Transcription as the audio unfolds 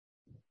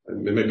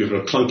Maybe a bit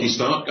of a clunky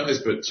start, guys,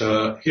 but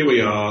here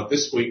we are.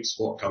 This week's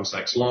What Comes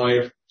Next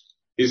Live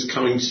is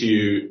coming to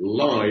you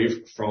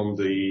live from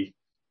the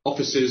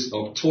offices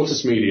of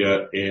Tortoise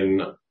Media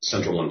in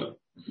central London.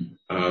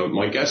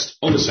 My guest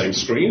on the same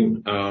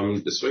screen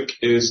this week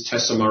is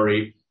Tessa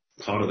Murray,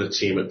 part of the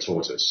team at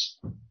Tortoise.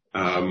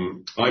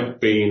 I've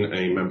been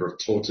a member of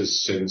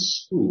Tortoise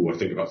since, I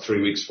think about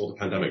 3 weeks before the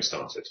pandemic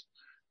started,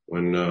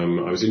 when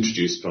I was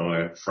introduced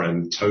by a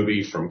friend,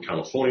 Toby, from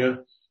California,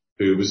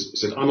 who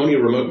said, I'm only a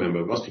remote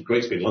member. It must be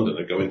great to be in London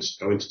and go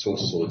into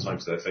Tortoise all the time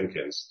to their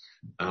think-ins.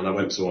 And I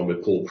went to one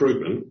with Paul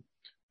Krugman.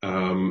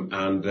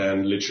 And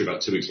then literally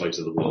about 2 weeks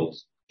later, the world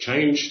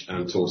changed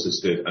and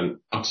Tortoise did an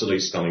utterly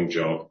stunning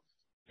job,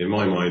 in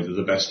my mind,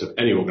 the best of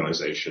any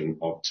organization,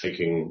 of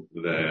taking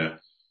their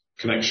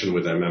connection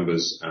with their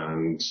members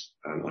and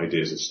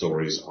ideas and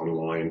stories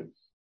online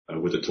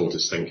with the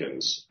Tortoise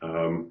think-ins.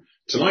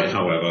 Tonight,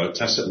 however,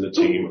 Tessa and the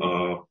team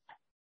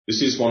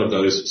this is one of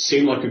those,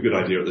 seemed like a good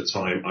idea at the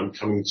time. I'm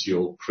coming to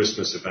your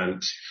Christmas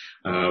event,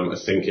 a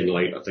think-in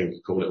late, I think,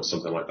 call it, or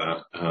something like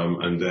that.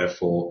 And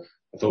therefore,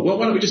 I thought, well,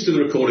 why don't we just do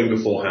the recording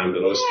beforehand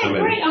and I'll just come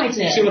in. Great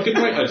idea. It seemed like a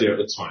great idea at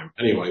the time.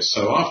 Anyway,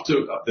 so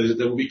after,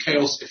 there will be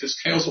chaos. If there's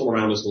chaos all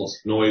around us and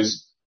lots of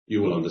noise,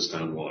 you will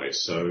understand why.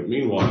 So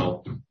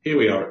meanwhile, here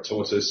we are at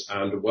Tortoise,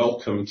 and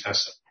welcome,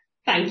 Tessa.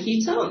 Thank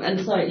you, Tom. And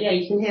so, yeah,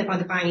 you can hear by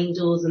the banging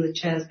doors and the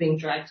chairs being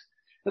dragged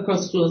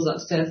across the floors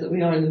upstairs that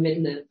we are in the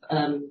middle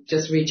of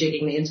just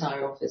rejigging the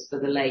entire office for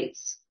the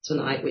lates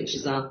tonight, which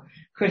is our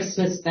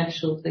Christmas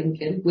special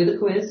thinking with a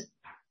quiz.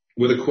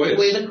 With a quiz?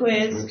 With a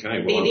quiz.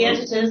 Okay. Be the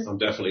editors. I'm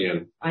definitely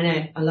in. I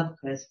know. I love a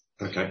quiz.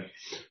 Okay.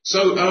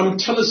 So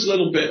tell us a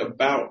little bit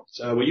about,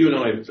 you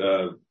and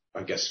I,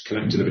 I guess,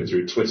 connected a bit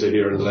through Twitter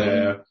here and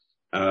there.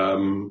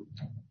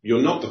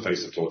 You're not the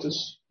face of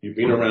Tortoise. You've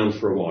been around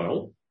for a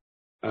while.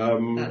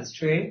 That's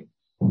true.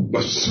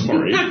 Well,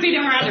 sorry. I've been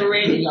around a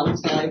really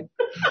long time.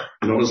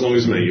 Not as long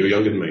as me. You're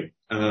younger than me.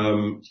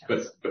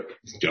 But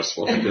just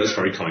that's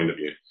very kind of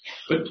you.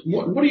 But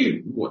what do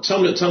you?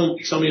 Tell me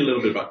a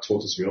little bit about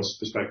Tortoise from your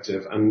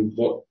perspective, and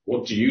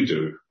what do you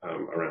do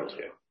around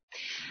here?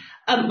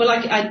 Well,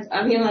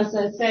 I mean, as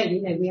I said,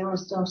 we are a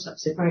startup,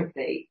 so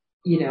frankly,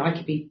 I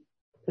could be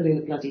putting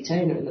the bloody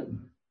toner in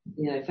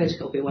the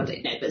photocopy one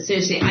day. No, but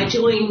seriously, I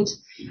joined.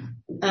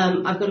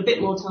 I've got a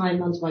bit more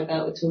time under my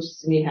belt with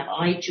Tortoise than you have.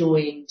 I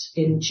joined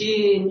in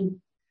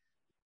June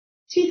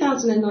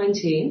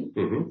 2019.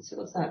 Mm-hmm. So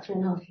what's that?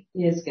 3.5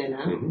 years ago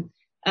now.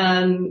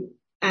 Mm-hmm.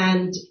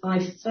 And I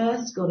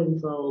first got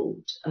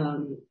involved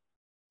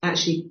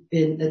actually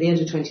at the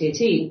end of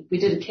 2018. We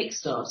did a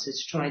Kickstarter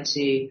to try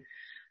to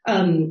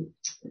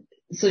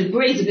sort of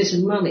raise a bit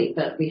of money,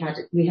 but we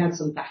had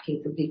some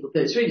backing from people,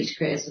 but it's really to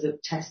create a sort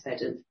of test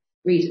bed of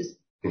readers.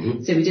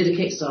 Mm-hmm. So we did a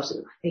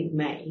Kickstarter, I think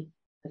May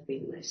has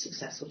been the most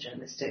successful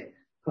journalistic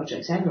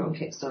project ever on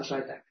Kickstarter. I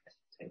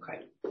don't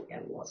quite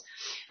forget what it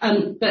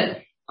was.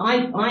 But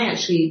I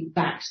actually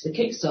backed the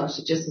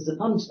Kickstarter just as a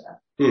punter.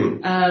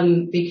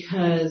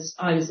 Because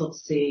I was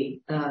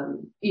obviously,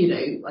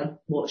 I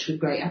watched with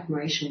great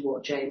admiration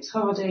what James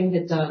Harding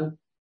had done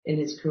in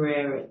his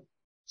career at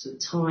sort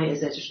of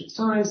as editor of the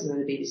Times and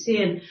then the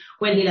BBC. And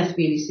when he left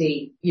the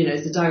BBC,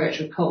 as the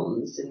director of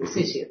comms in the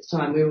city at the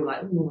time, we were all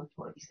like,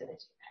 what he's going to do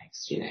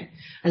next,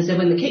 And so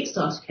when the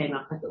Kickstarter came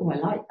up, I thought, I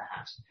like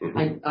that.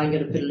 Mm-hmm. I'm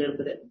going to put a little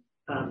bit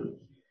of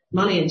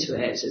money into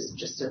it as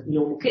just a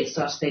normal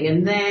Kickstarter thing.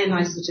 And then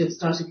I sort of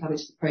started coming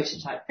to the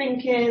prototype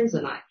think-ins,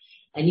 and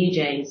I knew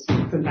James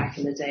from back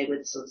in the day.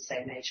 With sort of the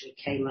same age. We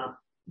came up,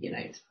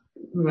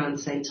 around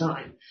the same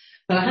time.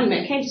 But I hadn't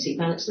met Katie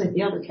Bennett Smith,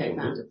 the other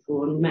co-founder,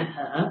 before, and met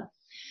her.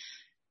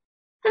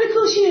 And of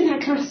course,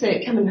 that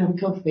classic come and have a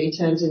coffee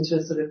turns into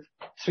a sort of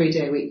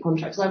 3-day-a-week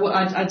contract. So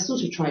I'd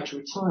sort of tried to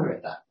retire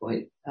at that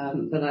point,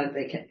 but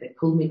they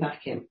pulled me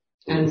back in.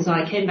 Mm-hmm. And so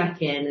I came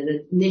back in and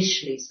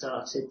initially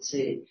started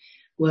to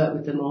work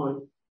with them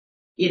on,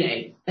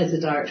 as a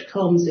director of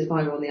comms, if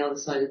I were on the other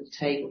side of the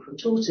table from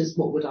Tortoise,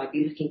 what would I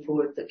be looking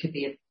for that could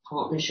be a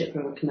partnership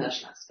from a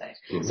commercial aspect?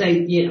 Mm-hmm.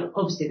 So,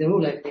 obviously they're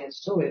all over the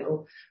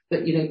editorial,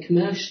 but,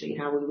 commercially,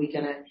 how were we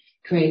going to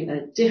create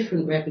a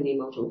different revenue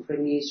model for a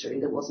newsroom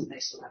that wasn't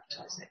based on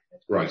advertising?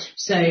 Right.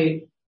 So,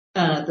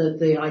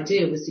 the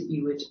idea was that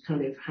you would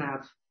kind of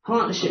have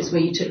partnerships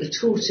where you took the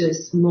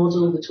Tortoise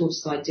model, the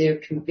Tortoise idea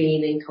of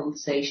convening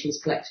conversations,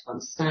 collective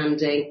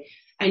understanding,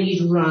 and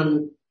you'd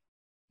run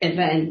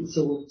events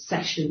or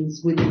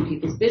sessions within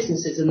people's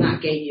businesses, and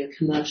that gave you a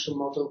commercial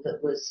model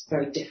that was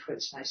very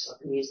different to most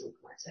other news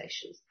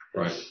organisations.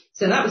 Right.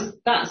 So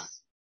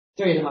that's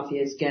 3.5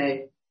 years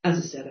ago. As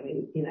I said, I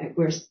mean,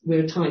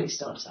 we're a tiny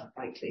startup,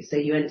 frankly. So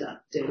you end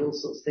up doing all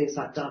sorts of things.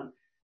 I've done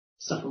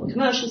stuff on the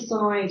commercial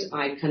side.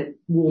 I kind of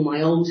wore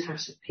my old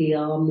hat of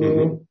PR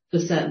more for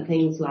certain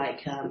things,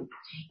 like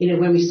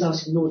when we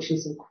started launching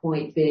some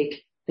quite big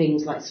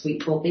things like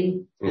Sweet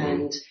Bobby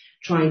and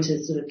trying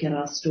to sort of get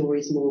our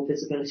stories more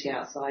visibility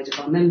outside of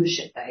our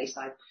membership base.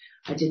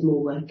 I did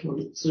more work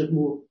on sort of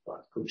more what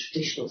I call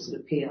traditional sort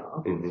of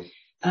PR.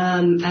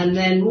 And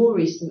then more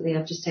recently,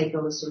 I've just taken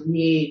on a sort of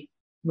new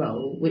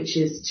role, which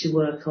is to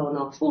work on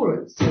our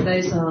forums. So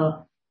those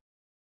are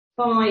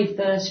 5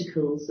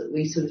 verticals that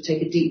we sort of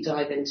take a deep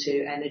dive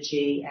into: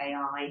 energy,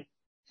 AI,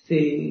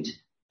 food,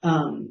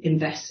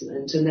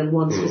 investment, and then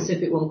one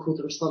specific one called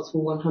the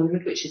Responsible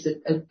 100, which is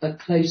a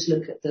close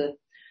look at the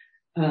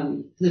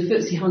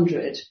FTSE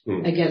 100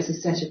 against a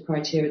set of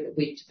criteria that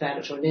we've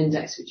developed, or an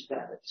index we've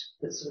developed,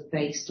 that's sort of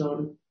based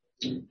on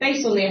the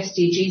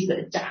SDGs, but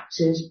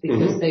adapted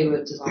because they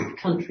were designed for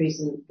countries,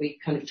 and we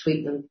kind of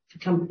tweak them for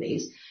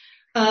companies.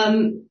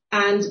 And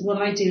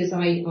what I do is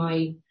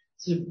I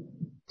sort of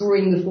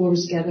bring the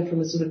forums together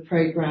from a sort of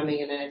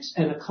programming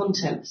and a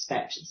content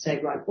perspective. Say,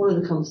 right, what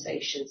are the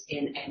conversations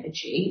in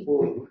energy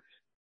or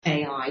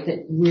AI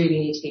that really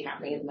need to be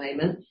happening at the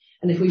moment?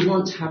 And if we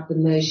want to have the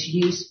most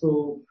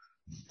useful,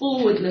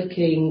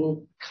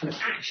 forward-looking, kind of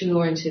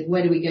action-oriented,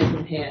 where do we go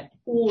from here,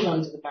 all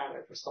under the banner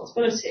of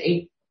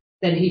responsibility,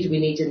 then who do we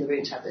need in the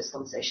room to have those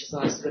conversations?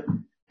 And I sort of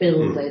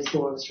build those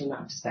forums from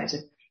that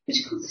perspective,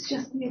 which of course is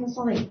just, it's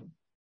like,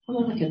 I'm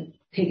like a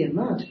pig in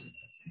mud.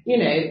 You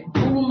know,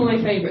 all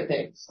my favourite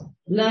things: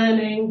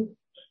 learning,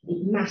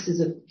 masses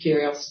of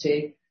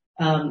curiosity,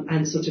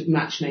 and sort of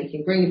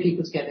matchmaking, bringing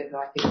people together who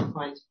I think will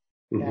find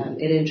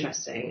it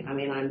interesting. I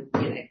mean,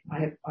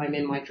 I'm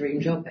in my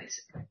dream job,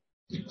 basically.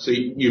 So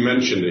you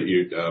mentioned that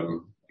you'd,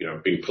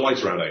 being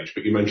polite around age,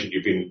 but you mentioned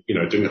you've been,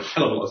 doing a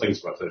hell of a lot of things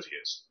for about 30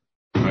 years,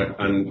 right?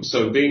 And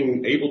so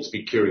being able to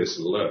be curious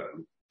and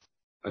learn,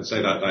 I'd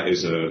say that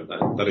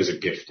is a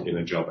gift in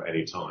a job at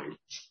any time.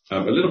 A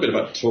little bit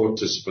about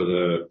Tortoise for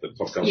the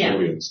podcast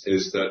audience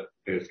is that,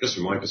 just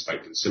from my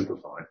perspective,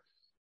 simplified,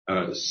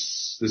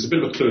 there's a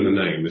bit of a clue in the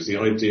name. There's the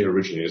idea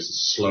originally is a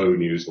slow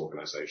news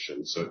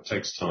organisation, so it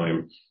takes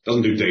time,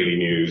 doesn't do daily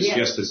news. Yeah.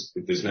 Yes,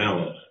 there's now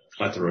a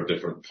plethora of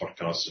different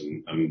podcasts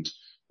and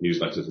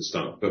newsletters and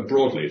stuff, but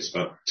broadly it's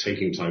about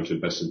taking time to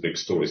invest in big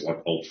stories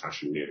like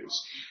old-fashioned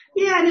news.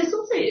 Yeah, and it's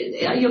also,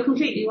 you're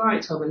completely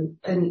right, Tom,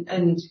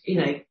 and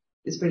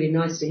it's really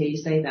nice to hear you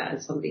say that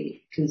as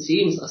somebody who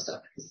consumes our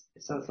stuff, because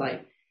it sounds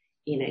like,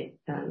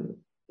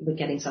 we're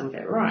getting some of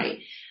it right.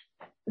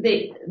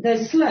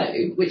 They're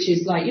slow, which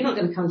is like, you're not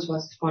going to come to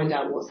us to find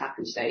out what's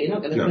happened today. You're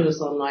not going to put us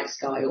on like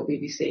Sky or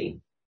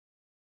BBC.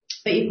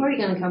 But you're probably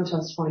going to come to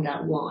us to find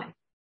out why.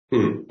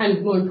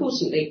 And more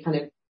importantly, kind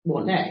of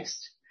what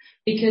next.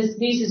 Because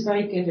news is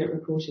very good at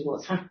reporting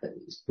what's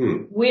happened.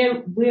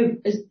 We're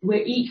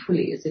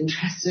equally as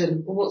interested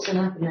in what's going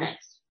to happen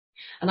next.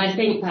 And I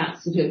think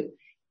that sort of,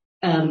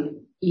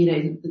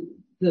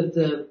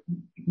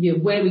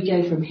 where we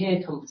go from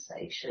here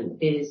conversation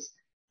is,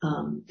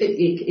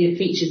 it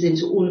features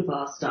into all of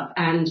our stuff,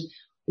 and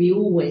we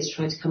always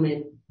try to come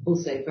in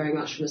also very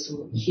much from a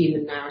sort of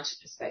human narrative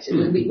perspective.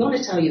 We want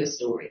to tell you a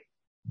story.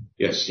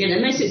 Yes. The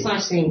most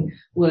exciting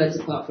words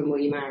apart from "Will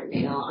you marry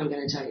me?" are "I'm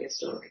going to tell you a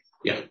story."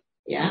 Yeah.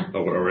 Yeah.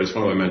 Or as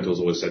one of my mentors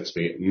always said to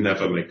me,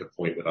 never make a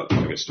point without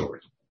telling a story.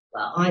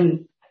 Well,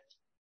 I'm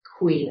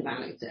queen of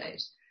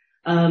anecdote.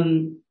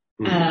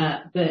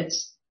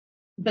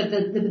 But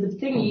the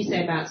thing you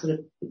say about sort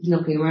of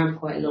knocking around for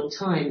quite a long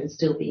time and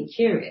still being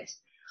curious,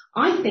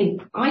 I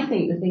think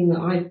the thing that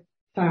I've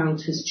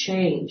found has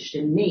changed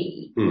in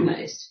me the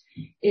most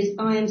is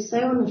I am so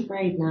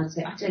unafraid now to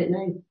say, I don't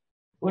know,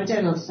 or I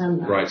don't understand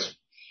that. Right.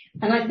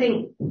 And I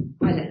think,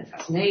 I don't know if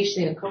that's an age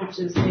thing, a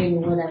confidence thing,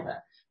 or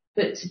whatever,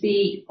 but to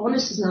be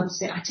honest enough to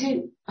say, I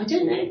don't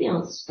know the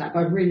answer to that, but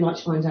I'd really like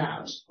to find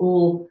out.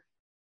 Or,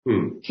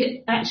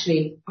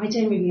 actually, I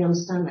don't really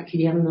understand that. Could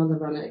you have another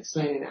run at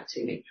explaining that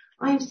to me?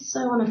 I'm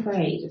so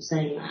unafraid of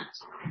saying that.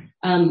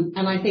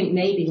 And I think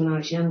maybe when I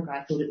was younger,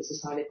 I thought it was a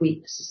sign of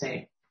weakness to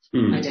say,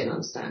 I don't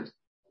understand.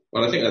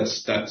 Well, I think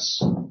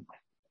that's,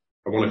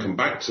 I want to come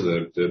back to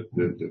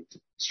the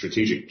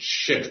strategic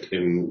shift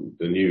in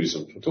the news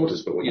on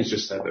Tortoise, but what you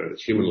just said there at a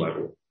human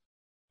level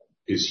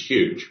is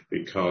huge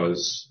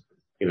because,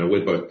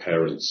 we're both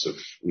parents of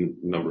a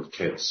number of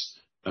kids.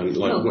 And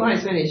like, not quite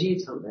as many as you,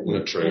 Tom.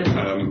 Not true.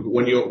 Yeah.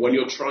 When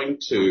you're trying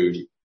to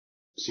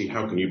see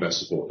how can you best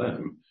support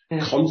them,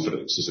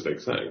 confidence is a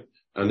big thing.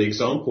 And the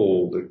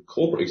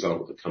corporate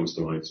example that comes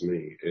to mind to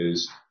me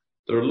is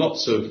there are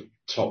lots of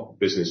top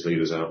business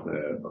leaders out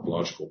there of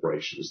large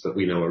corporations that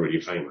we know are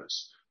really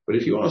famous. But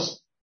if you ask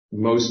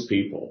most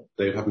people,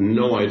 they have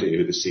no idea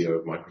who the CEO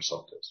of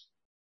Microsoft is.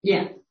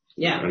 Yeah.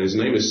 Yeah. And his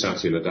name is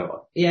Satya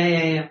Nadella.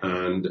 Yeah.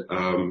 And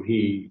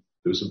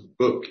there was a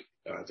book,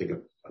 I think,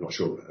 I'm not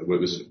sure, it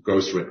was a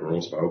ghostwritten or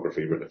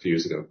autobiography written a few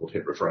years ago called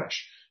Hit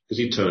Refresh, because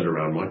he turned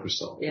around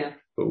Microsoft. Yeah.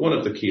 But one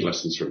of the key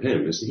lessons from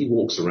him is that he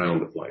walks around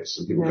the place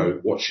and people go,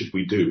 what should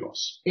we do,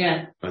 boss?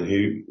 Yeah. And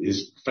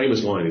his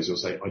famous line is he'll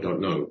say, I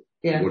don't know.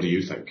 Yeah. What do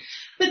you think?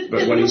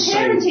 But when he's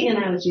parenting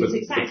analogy is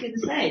exactly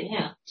the same,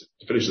 yeah.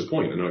 To finish the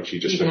point, and actually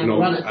just to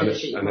acknowledge,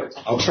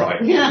 I'll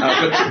try.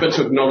 Yeah. but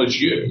to acknowledge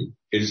you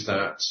is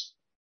that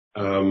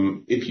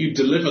if you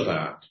deliver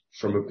that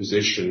from a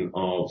position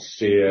of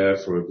fear,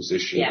 from a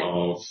position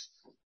of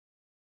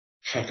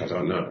heck, I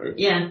don't know.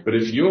 Yeah. But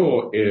if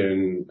you're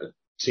in a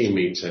team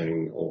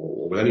meeting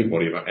or with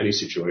anybody about any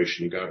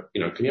situation, you go,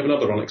 can you have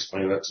another one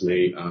explain that to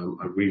me?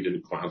 I really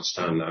didn't quite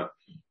understand that.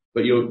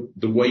 but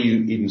the way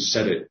you even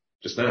said it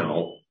just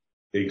now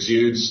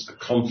exudes a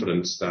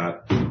confidence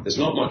that there's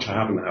not much I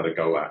haven't had a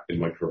go at in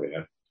my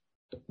career.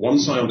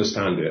 Once I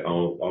understand it,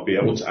 I'll be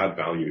able to add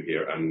value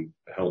here and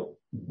help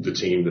the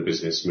team, the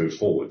business move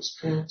forwards.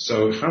 Yeah.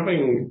 So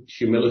having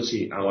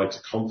humility allied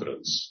to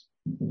confidence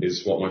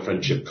is what my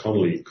friend Chip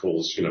Connolly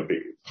calls,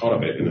 being part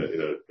of it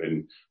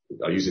in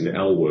using the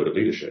L word of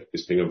leadership,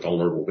 is being a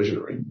vulnerable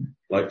visionary.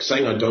 Like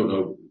saying I don't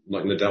know,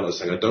 like Nadella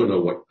saying I don't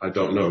know,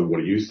 what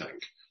do you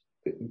think?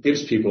 It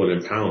gives people an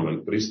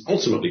empowerment, but he's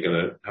ultimately going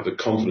to have the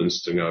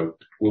confidence to go,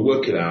 we'll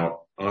work it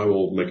out, I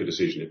will make a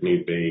decision if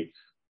need be,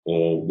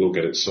 or we'll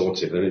get it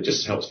sorted, and it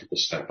just helps people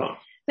step up.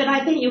 But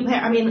I think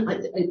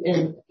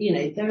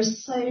there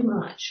is so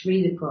much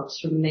read across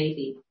from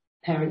maybe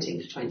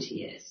parenting for 20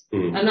 years.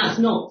 And that's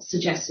not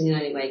suggesting in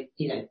any way,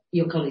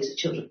 your colleagues are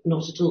children,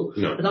 not at all.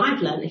 No. But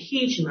I've learned a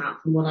huge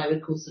amount from what I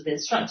would call sort of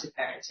instructive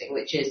parenting,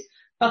 which is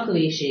buckle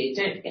your shoe,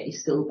 don't forget your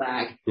school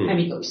bag, have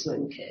you got your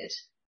swim kit?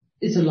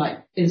 It's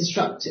like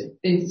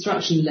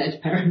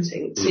instruction-led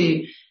parenting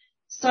to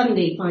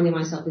suddenly finding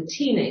myself with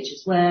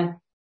teenagers where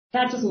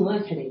that doesn't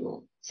work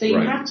anymore. So you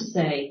have to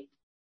say,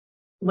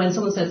 when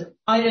someone says,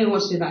 I don't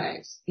want to do that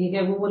X, you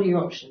go, well, what are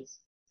your options?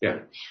 Yeah.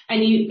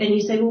 And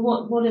you say,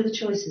 well, what are the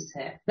choices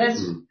here?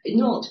 There's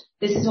not,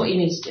 this is what you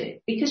need to do.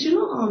 Because you're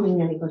not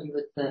arming anybody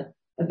with the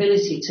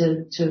ability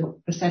to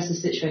assess the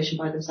situation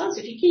by themselves.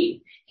 If you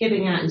keep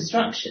giving out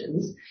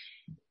instructions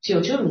to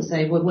your children,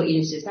 say, well, what you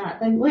need to do is that,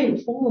 they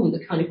won't form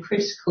the kind of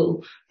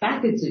critical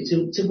faculty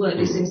to work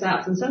these things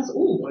out for themselves,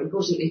 or more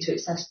importantly, to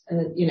assess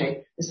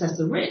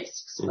the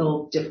risks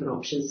of different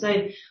options.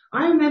 So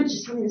I remember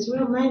just having this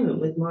real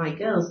moment with my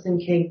girls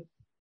thinking,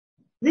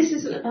 this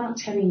isn't about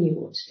telling you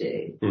what to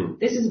do.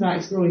 This is about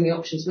exploring the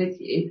options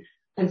with you.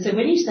 And so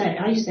when I used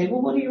to say,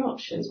 well, what are your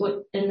options?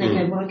 And they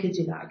go, well, I could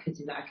do that, I could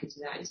do that, I could do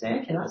that. And you say,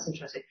 okay, that's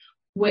interesting.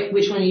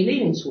 Which one are you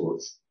leaning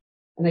towards?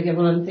 And they go,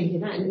 well, I'm thinking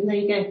that. And then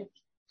you go,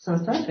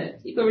 sounds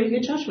perfect. You've got really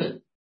good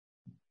judgment.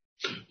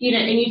 And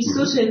you'd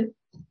sort of,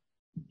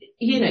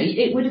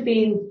 it would have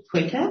been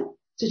quicker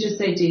to just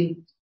say, do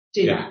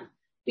that.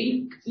 But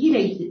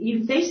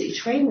you basically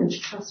train them to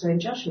trust their own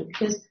judgment,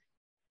 because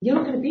you're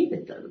not going to be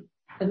with them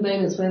at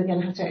moments where they're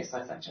going to have to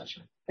exercise that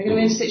judgment. They're going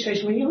to be in a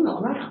situation where you're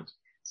not around.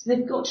 So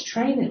they've got to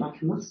train it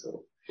like a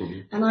muscle.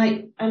 And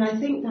I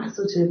think that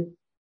sort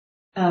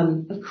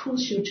of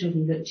course your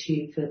children look to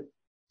you for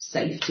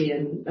safety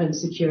and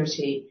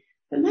security.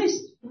 But I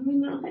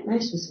think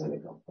most of us when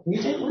we've got a problem,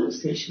 we don't want a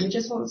solution. We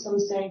just want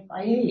someone saying,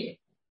 I hear you.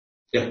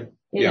 Yeah.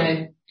 You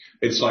know.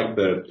 It's like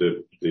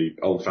the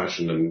old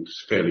fashioned and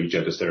fairly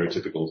gender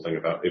stereotypical thing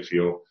about if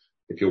your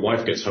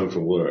wife gets home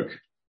from work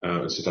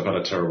and says, I've had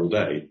a terrible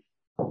day,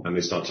 and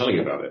they start telling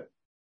you about it.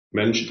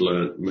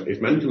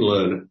 If men can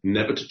learn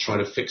never to try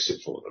to fix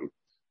it for them,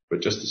 but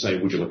just to say,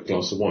 would you like a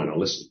glass of wine? I'll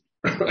listen.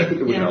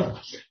 Yeah.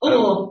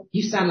 Or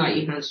you sound like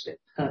you handled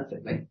it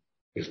perfectly.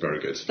 It's very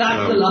good.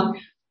 That's the luck.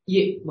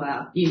 You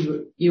were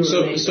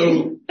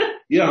amazing.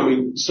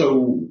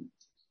 So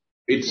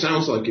it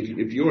sounds like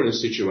if you're in a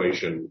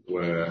situation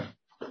where,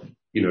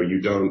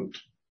 you don't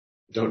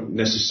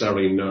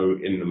necessarily know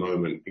in the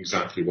moment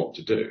exactly what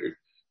to do,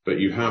 but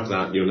you have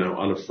that, you're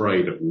now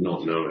unafraid of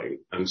not knowing,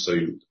 and so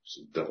it's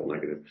double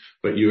negative,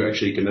 but you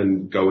actually can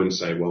then go and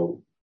say,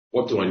 well,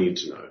 what do I need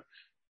to know?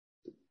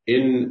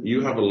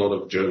 You have a lot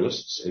of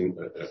journalists in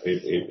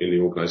the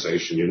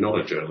organization. You're not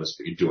a journalist,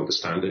 but you do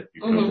understand it.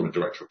 You come from a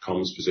director of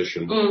comms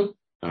position.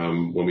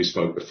 When we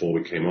spoke before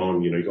we came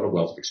on, you've got a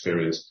wealth of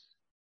experience.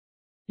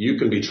 You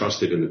can be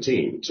trusted in the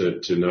team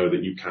to know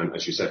that you can,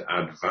 as you said,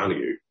 add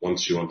value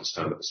once you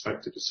understand the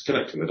perspective. It's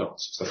connecting the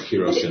dots. It's like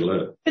curiosity and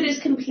learning. But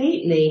it's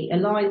completely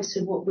aligned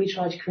to what we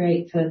try to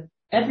create for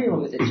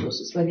everyone within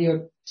Tortoise, whether you're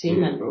a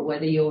team member or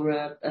whether you're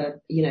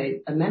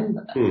a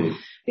member.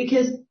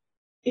 Because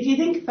if you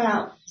think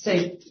about, so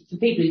for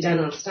people who don't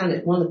understand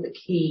it, one of the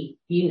key,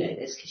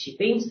 this because you've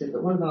been to them,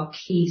 but one of our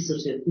key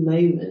sort of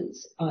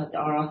moments are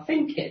our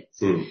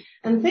think-ins.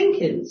 And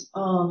think-ins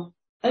are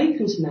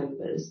open to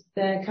members.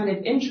 They're kind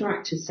of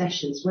interactive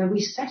sessions where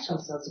we set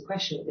ourselves a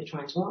question that we're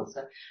trying to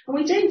answer. And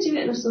we don't do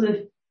it in a sort of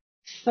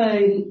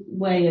phone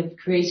way of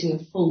creating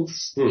a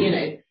false,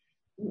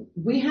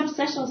 we have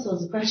set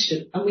ourselves a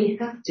question and we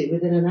have to,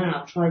 within an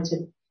hour, try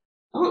to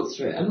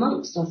answer it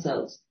amongst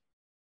ourselves.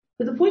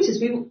 But the point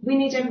is we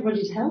need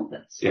everybody to help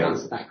us to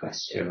answer that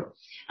question. Yeah.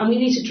 And we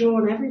need to draw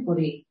on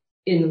everybody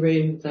in the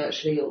room,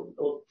 virtually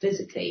or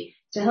physically,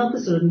 to help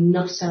us sort of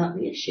nut out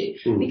the issue.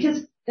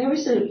 Because there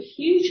is a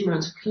huge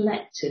amount of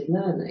collective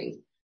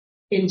learning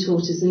in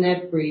Tortoise in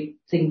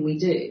everything we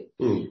do.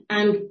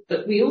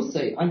 But we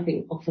also, I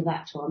think, offer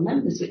that to our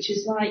members, which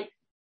is like,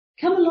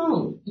 come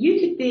along. You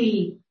could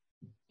be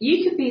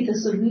the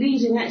sort of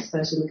leading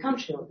expert in the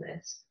country on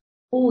this,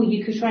 or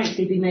you could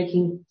frankly be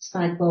making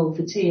spag bowl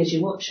for tea as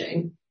you're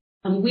watching,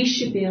 and we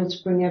should be able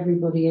to bring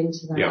everybody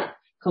into that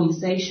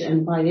conversation.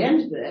 And by the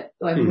end of it,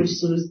 everybody's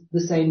sort of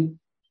the same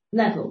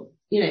level.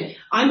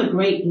 I'm a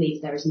great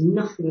believer there is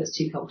nothing that's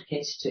too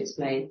complicated to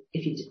explain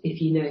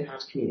if you know how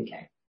to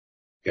communicate.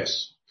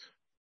 Yes.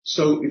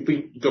 So if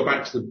we go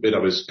back to the bit I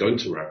was going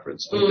to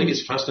reference, I think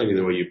it's fascinating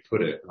the way you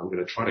put it. I'm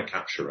going to try to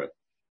capture it.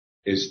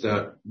 Is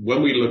that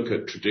when we look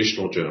at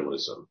traditional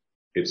journalism,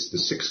 it's the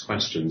 6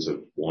 questions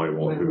of why,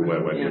 what, who,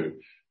 where, when, who,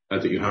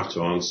 that you have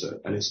to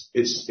answer, and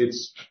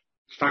it's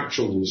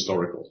factual and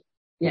historical.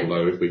 Yeah.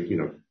 Although if we,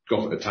 go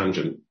off at a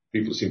tangent,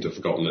 people seem to have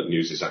forgotten that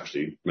news is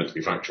actually meant to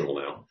be factual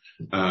now.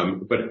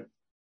 But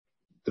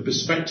the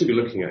perspective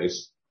you're looking at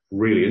is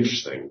really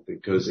interesting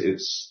because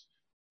it's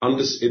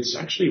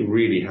actually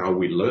really how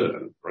we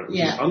learn, right? Which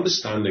is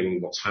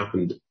understanding what's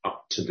happened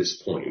up to this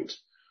point,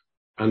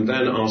 and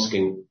then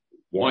asking,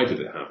 why did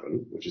it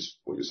happen? Which is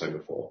what you were saying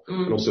before.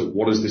 And also,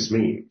 what does this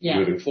mean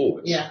moving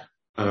forward? Yeah.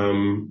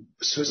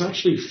 So it's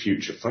actually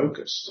future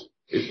focused.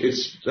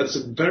 That's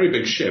a very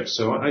big shift.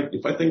 So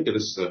if I think that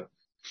as a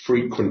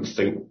frequent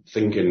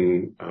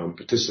thinking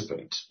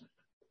participant,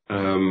 I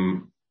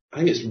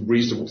think it's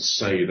reasonable to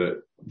say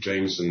that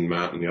James and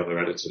Matt and the other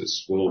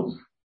editors will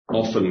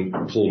often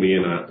pull me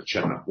in at the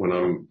chat when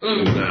I'm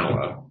in an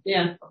hour.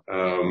 Yeah.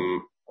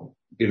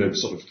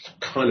 Sort of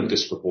kind of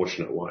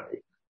disproportionate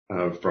way.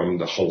 From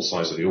the whole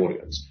size of the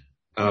audience.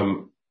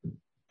 And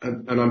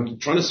I'm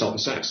trying to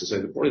self-assess and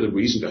say that probably the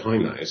reason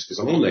behind that is because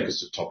I'm on there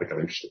because it's a topic I'm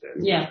interested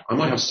in. Yeah. I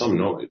might have some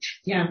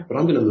knowledge. Yeah. But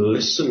I'm going to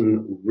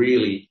listen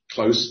really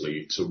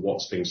closely to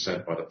what's being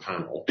said by the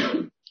panel.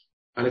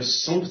 And if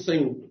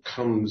something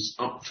comes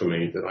up for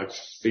me that I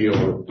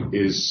feel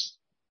is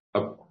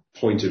a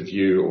point of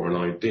view or an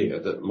idea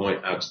that might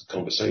add to the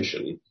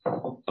conversation,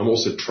 I'm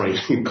also trained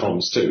in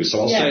comms too, so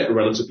I'll say it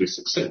relatively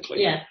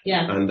succinctly,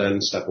 and then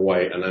step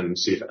away and then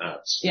see if it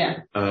adds.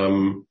 Yeah.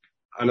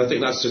 And I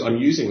think I'm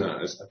using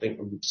that as, I think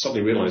I'm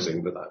suddenly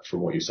realizing that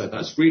from what you said,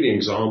 that's really an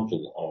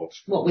example of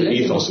the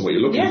ethos of what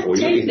you're looking for.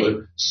 You're looking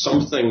for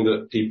something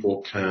that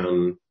people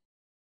can,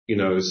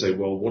 say,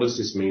 well, what does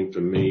this mean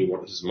for me?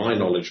 What does my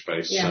knowledge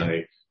base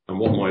say? And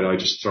what might I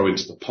just throw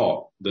into the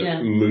pot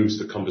that moves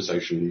the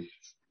conversation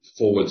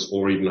forwards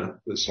or even a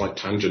slight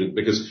tangent,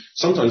 because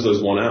sometimes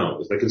those 1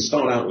 hours, they can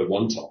start out with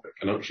one topic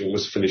and actually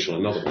almost finish on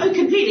another one. Oh,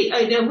 completely.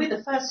 We're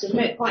the first to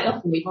admit quite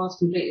often we've asked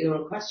completely the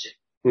wrong question.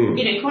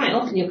 Quite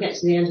often you'll get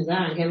to the end of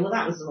that and go, well,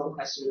 that was the wrong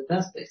question in the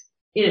first place.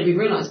 We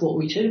realise what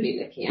we should be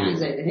looking at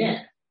is over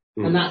here.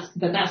 And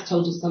that's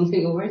told us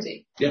something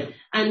already. Yeah.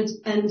 And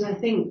I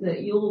think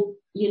that your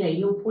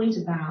point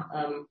about,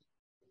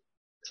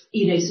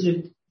 sort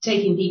of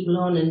taking people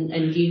on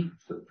and you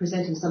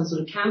presenting some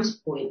sort of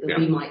counterpoint that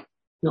we might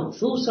not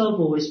thought of,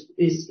 or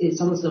is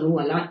someone's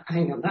gone,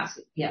 hang on,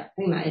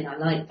 bring that in, I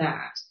like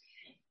that,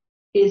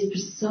 is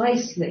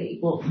precisely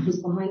what was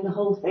behind the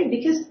whole thing.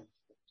 Because,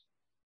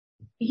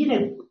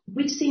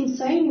 we've seen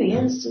so many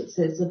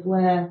instances of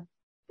where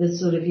the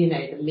sort of,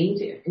 the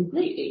media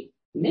completely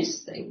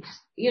miss things,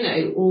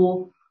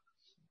 or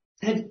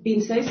have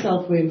been so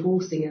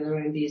self-reinforcing in their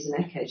own views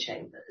and echo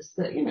chambers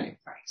that,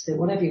 so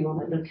whatever you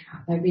want to look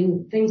at, there have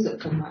been things that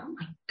come out, oh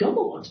my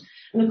God.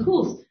 And of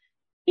course,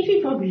 if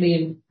you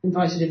probably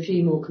invited a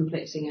few more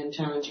conflicting and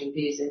challenging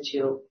views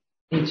into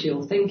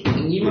your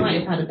thinking, you might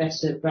have had a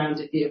better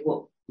rounded view of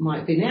what might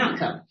have been the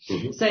outcome.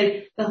 Mm-hmm. So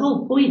the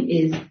whole point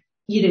is,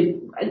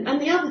 and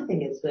the other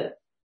thing is that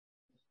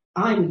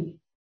I'm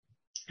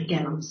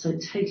so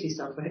totally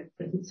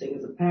self-referencing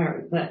as a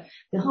parent, but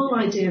the whole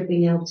idea of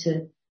being able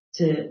to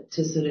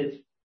sort of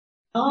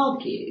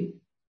argue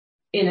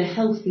in a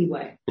healthy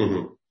way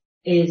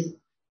is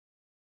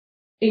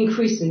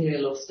increasingly a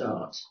lost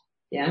art.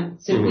 Yeah.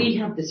 So we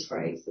have this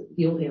phrase that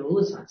you'll hear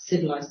all the time,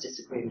 civilized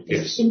disagreement.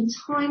 Yes. It's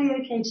entirely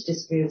okay to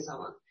disagree with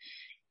someone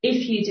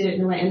if you do it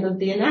in a way. And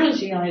the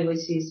analogy I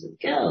always use with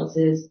girls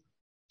is,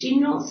 do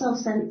not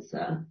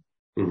self-censor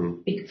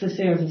for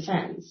fear of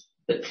offence,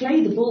 but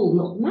play the ball,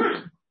 not the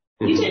man.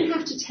 You don't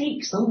have to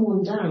take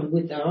someone down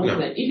with their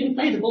argument. No. You can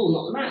play the ball,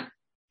 not the man.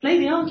 Play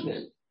the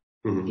argument.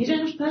 You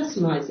don't have to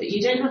personalise it.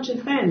 You don't have to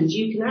offend.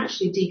 You can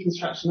actually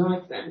deconstruct an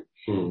argument.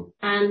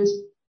 And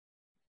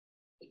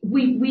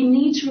we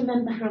need to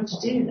remember how to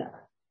do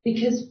that,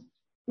 because,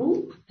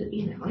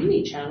 I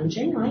need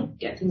challenging. I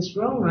get things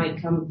wrong. I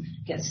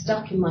get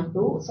stuck in my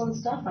thoughts on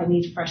stuff. I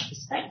need fresh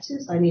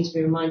perspectives. I need to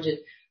be reminded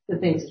that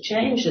things have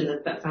changed and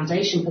that the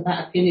foundation for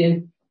that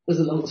opinion was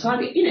a long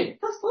time.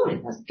 That's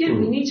fine. That's good.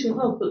 We need to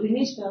evolve, but we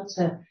need to be able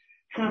to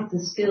have the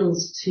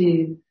skills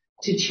to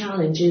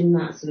challenge in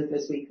that sort of,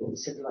 as we call it,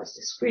 civilized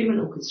disagreement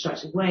or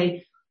constructive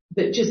way,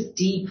 but just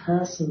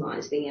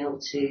depersonalize being able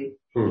to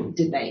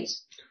debate.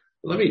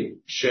 Let me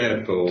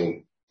share,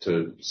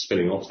 to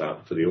spinning off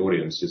that for the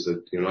audience, is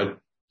that,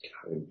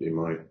 in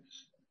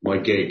my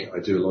gig, I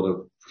do a lot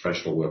of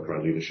professional work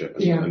around leadership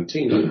and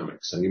team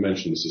dynamics. And you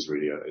mentioned this is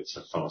really it's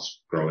a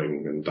fast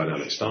growing and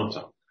dynamic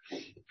startup.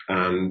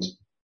 And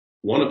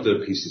one of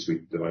the pieces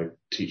that I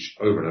teach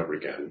over and over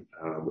again,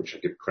 which I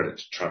give credit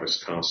to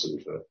Travis Carson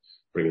for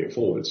bringing it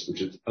forwards,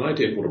 which is an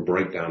idea called a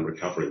breakdown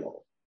recovery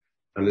model.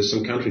 And there's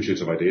some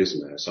counterintuitive ideas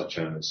in there, such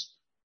as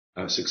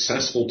a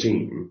successful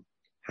team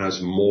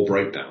has more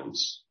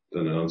breakdowns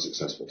than an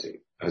unsuccessful team,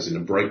 as in a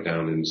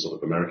breakdown in sort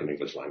of American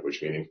English language,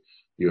 meaning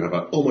you have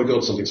oh my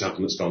God, something's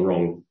happened that's gone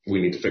wrong,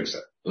 we need to fix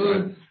it.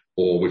 Right?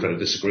 or we've had a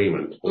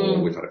disagreement,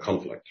 or we've had a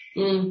conflict.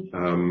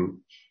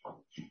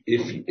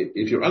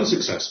 If you're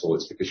unsuccessful,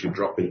 it's because you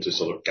drop into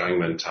sort of gang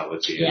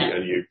mentality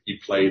and you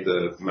play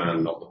the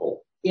man, not the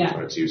ball. Yeah.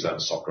 Right, to use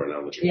that soccer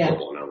analogy,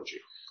 football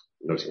analogy,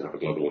 noting I have a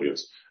global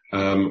audience.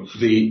 Still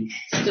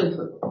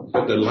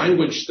football. The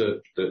language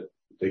that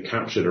they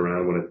captured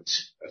around what a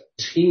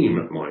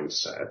team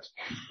mindset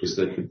is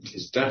that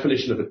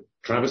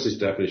Travis's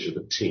definition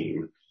of a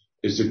team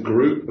is a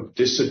group of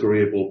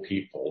disagreeable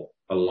people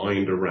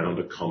aligned around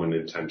a common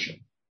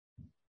intention.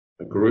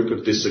 A group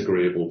of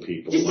disagreeable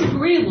people.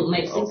 Disagreeable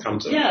makes sense. I'll come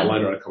to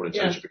aligned around a common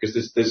intention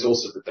because there's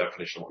also the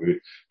definition of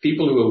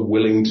people who are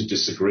willing to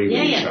disagree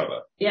with each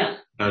other. Yeah.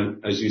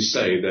 And as you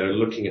say, they're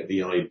looking at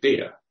the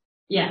idea.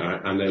 Yeah.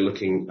 And they're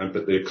looking,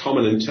 but the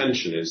common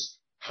intention is,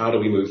 how do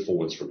we move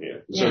forwards from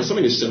here? So it's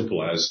something as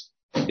simple as,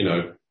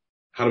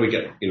 how do we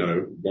get,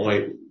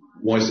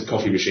 why has the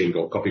coffee machine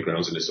got coffee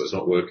grounds in it so it's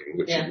not working,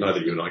 which neither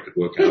you and I could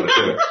work out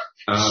how to do it.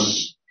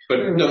 But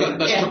no,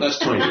 that's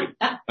tiny.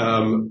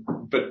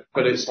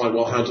 But it's like,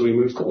 well, how do we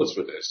move forwards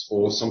with this?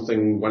 Or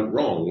something went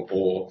wrong,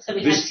 or so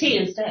we had tea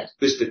instead.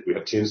 We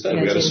had tea instead.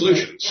 We had a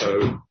solution.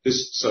 Yeah.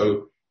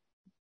 So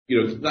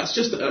that's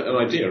just an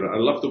idea. I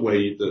love the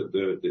way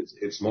that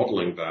it's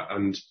modelling that.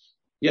 And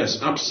yes,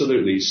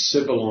 absolutely,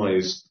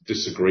 civilized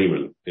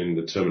disagreement in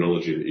the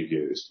terminology that you've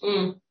used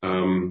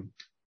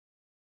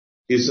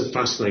is a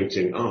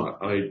fascinating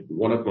art.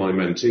 One of my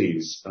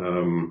mentees,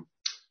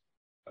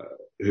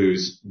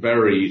 who's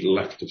very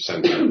left of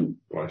centre,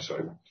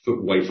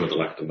 way further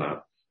left than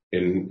that,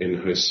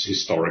 in his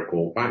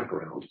historical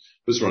background,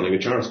 was running a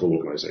charitable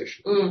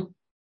organisation.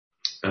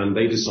 And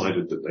they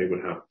decided that they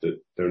would have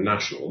they're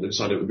national. They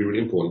decided it would be really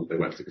important that they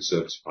went to the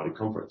Conservative Party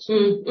conference.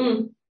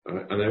 And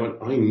they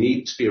went, I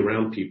need to be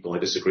around people I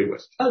disagree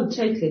with. Oh,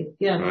 totally,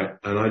 yeah. Right,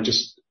 and I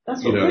just,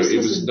 that's what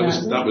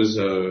that was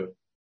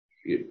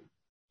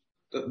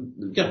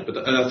and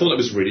I thought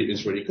it's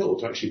really cool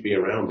to actually be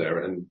around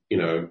there. And,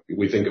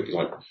 we think of,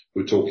 like,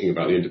 we were talking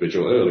about the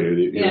individual earlier,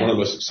 one of the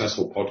most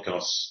successful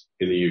podcasts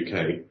in the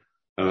UK,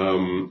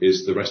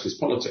 is The Rest is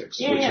Politics,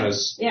 which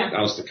has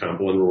Alistair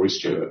Campbell and Rory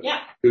Stewart,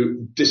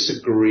 who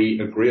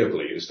disagree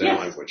agreeably is their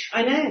language.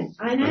 I know.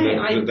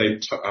 And they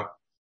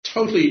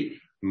totally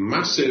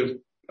massive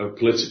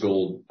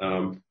political,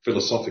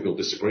 philosophical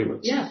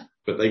disagreements. Yeah.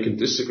 But they can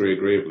disagree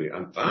agreeably,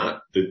 and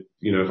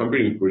if I'm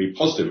being really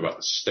positive about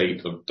the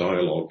state of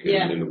dialogue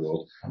in the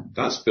world,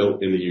 that's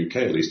built in the UK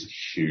at least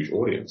a huge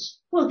audience.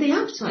 Well, the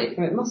appetite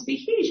for it must be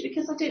huge,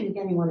 because I don't think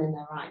anyone in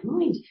their right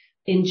mind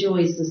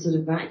enjoys the sort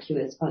of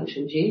vacuous Punch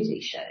and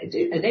Judy show,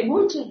 do they? They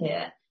want to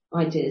hear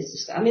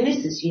ideas. I mean,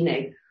 this is,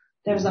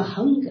 there's a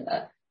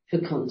hunger for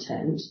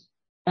content.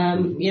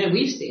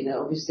 We've seen it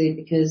obviously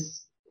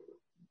because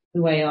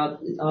the way our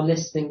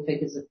listening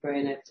figures have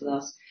grown over the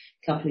last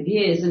couple of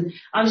years. And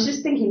I was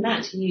just thinking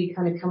back to you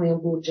kind of coming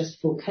on board just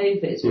before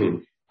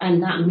COVID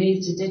and that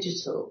move to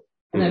digital.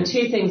 And there are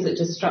two things that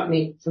just struck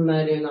me from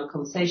earlier in our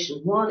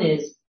conversation. One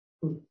is,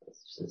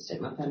 let's take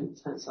my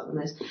pants up on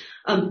this.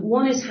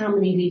 One is how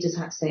many leaders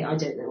had to say, I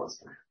don't know what's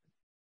going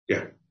to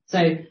happen.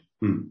 Yeah. So,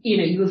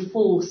 you were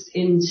forced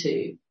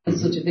into a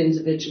sort of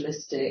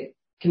individualistic,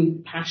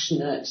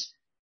 compassionate,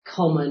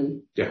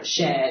 common,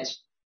 shared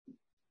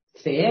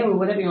fear, or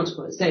whatever you want to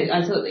call it. So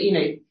I thought,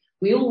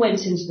 we all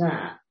went into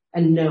that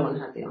and no one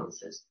had the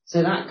answers.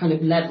 So that kind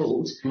of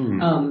leveled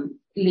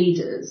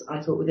leaders,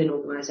 I thought, within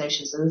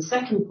organisations. And the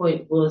second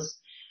point was,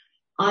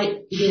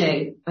 I'd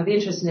be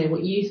interested to know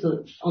what you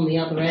thought on the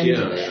other end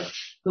of it.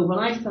 But what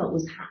I felt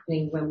was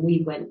happening when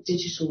we went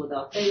digital with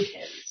our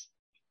thinkers,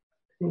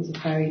 there was a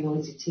very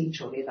noisy tea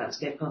trolley about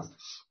to go past,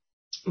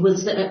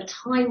 was that at a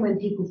time when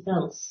people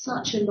felt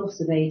such a loss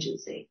of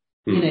agency,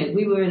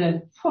 we were in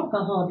a proper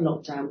hard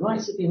lockdown,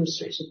 rights had been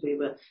restricted, we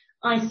were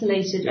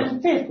isolated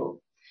and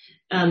fearful,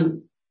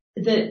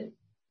 that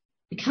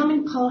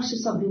becoming part of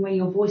something where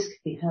your voice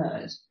could be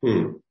heard,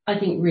 I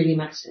think really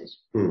mattered.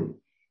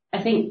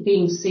 I think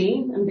being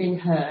seen and being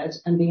heard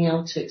and being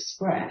able to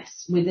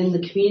express within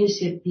the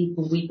community of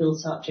people we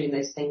built up during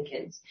those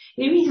think-ins.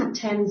 We had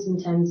tens and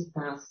tens of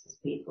thousands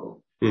of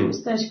people. It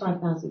was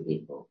 35,000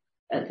 people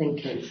at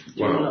think-ins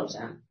during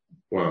lockdown.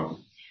 Wow.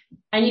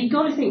 And you've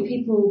got to think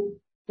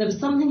there was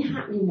something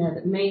happening there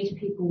that made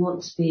people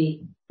want to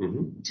be,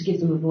 to give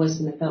them a voice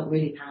when they felt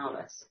really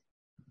powerless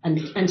and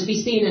to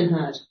be seen and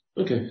heard.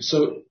 Okay,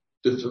 so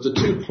the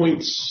 2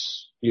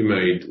 points you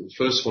made, the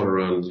first one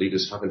around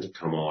leaders having to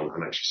come on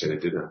and actually say they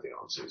didn't have the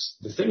answers.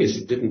 The thing is,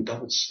 it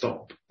doesn't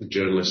stop the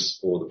journalists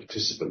or the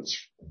participants,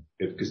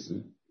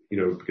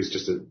 because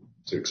just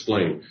to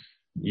explain,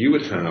 you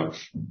would have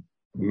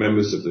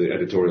members of the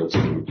editorial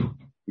team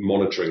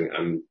monitoring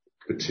and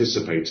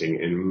participating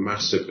in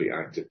massively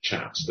active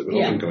chats that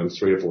would often go in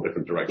 3 or 4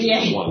 different directions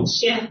at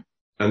once. Yeah.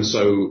 And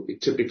so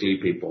typically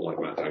people like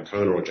Matt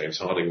D'Ancona or James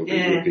Harding would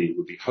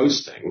be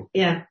hosting.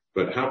 Yeah.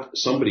 But have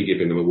somebody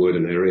giving them a word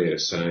in their ear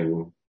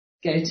saying,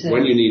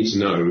 when you need to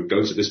know,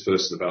 go to this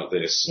person about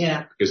this.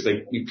 Yeah. Because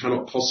you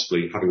cannot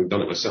possibly, having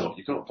done it myself,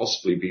 you can't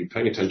possibly be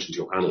paying attention to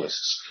your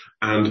panelists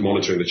and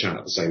monitoring the chat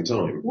at the same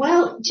time.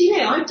 Well, do you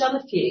know, I've done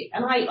a few,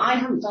 and I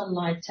haven't done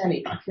live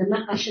telly, but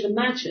I should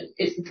imagine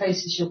it's the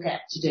closest you'll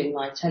get to doing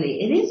live telly.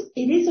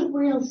 It is a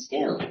real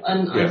skill.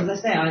 And as I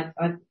say,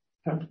 I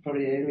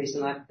probably the only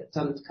reason I've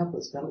done a couple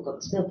is because I haven't got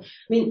the skill. I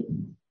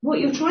mean, what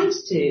you're trying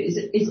to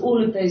do is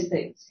all of those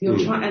things. You're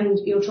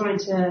trying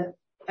to,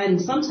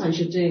 and sometimes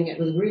you're doing it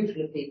with a room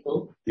full of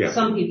people,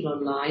 some people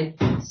online,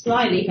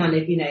 slightly kind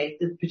of,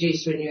 the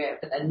producer in your ear,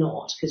 but they're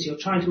not, because you're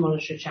trying to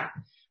monitor a chat.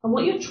 And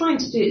what you're trying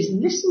to do is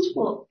listen to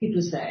what people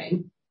are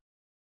saying,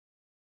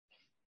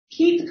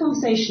 keep the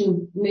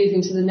conversation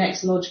moving to the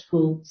next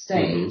logical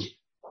stage,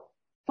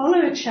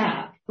 follow a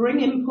chat,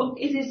 bring input.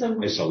 It's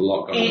a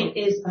lot going on. It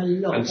is a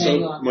lot and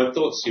going on. And so my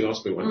thoughts, you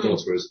asked me, my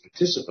thoughts were as a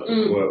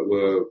participant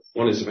were,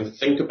 one is if I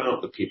think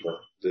about the people,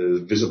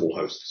 the visible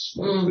hosts,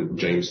 like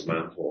James,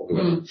 Matt, or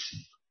whoever,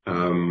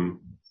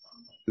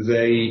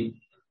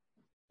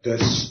 their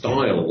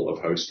style of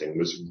hosting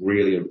was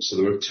really, so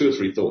there were 2 or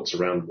 3 thoughts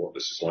around what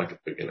this is like at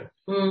the beginning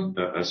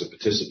as a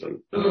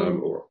participant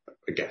or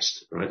a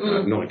guest, right?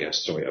 Not a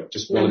guest, sorry,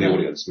 just one of the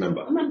audience,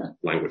 member.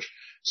 Language.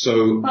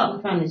 So part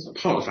of the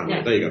family.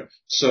 Yeah. There you go.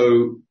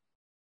 So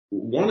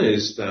one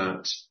is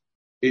that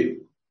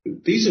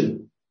these are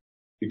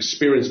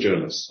experienced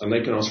journalists and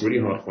they can ask really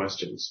hard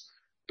questions,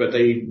 but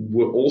they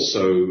were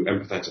also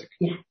empathetic.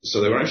 Yeah.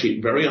 So they were actually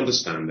very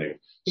understanding.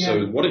 Yeah.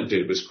 So what it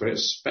did was create a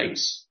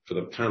space for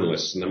the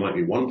panelists, and there might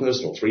be one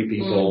person or 3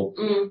 people,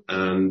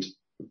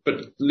 but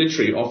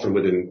literally often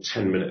within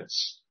 10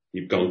 minutes,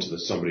 you've gone to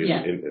somebody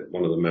in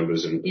one of the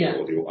members or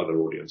the other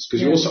audience,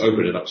 because you also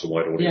open it up to a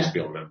wide audience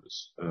beyond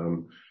members.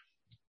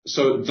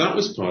 So that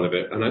was part of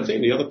it. And I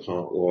think the other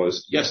part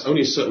was, yes,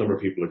 only a certain number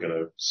of people are going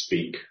to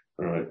speak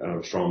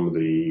from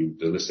the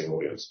listening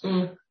audience.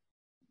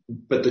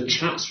 But the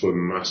chats were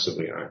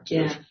massively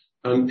active,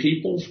 and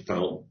people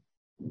felt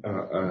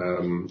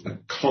a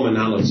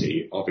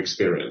commonality of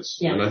experience.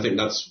 Yeah. And I think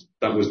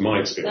that was my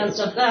experience.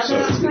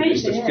 That's great.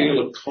 It's to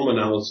feel a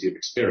commonality of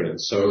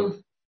experience. So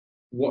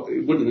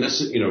it wouldn't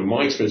necessarily,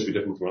 my experience would be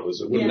different from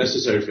others. It wouldn't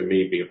necessarily for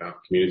me be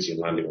about community and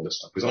landing on this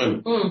stuff, because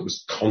I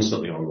was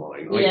constantly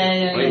online.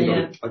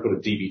 I got a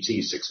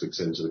DBT 6 weeks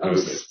into the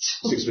COVID.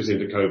 6 weeks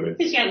into COVID.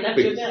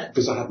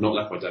 Because I had not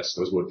left my desk.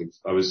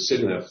 I was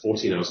sitting there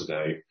 14 hours a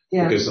day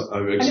because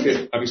I'm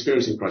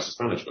experiencing crisis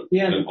management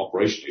and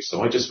operationally.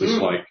 So I just was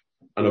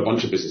and a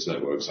bunch of business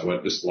networks. I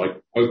went just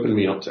open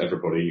me up to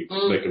everybody.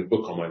 They can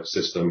book on my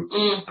system,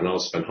 and I'll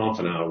spend half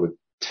an hour with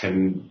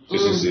 10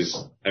 businesses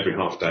every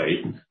half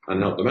day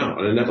and help them out.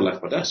 And I never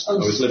left my desk. I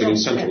was living in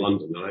central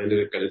London and I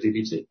ended up getting a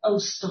DBT.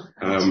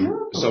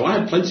 So I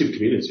had plenty of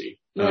community.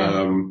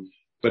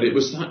 But it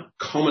was that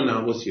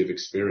commonality of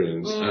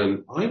experience.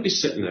 And I'd be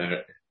sitting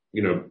there,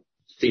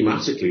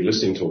 thematically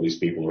listening to all these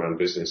people around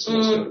business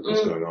and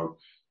what's going on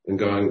and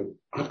going,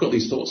 I've got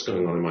these thoughts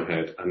going on in my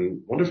head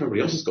and wonder if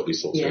everybody else has got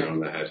these thoughts going on in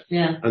their head.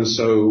 Yeah. And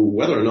so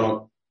whether or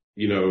not,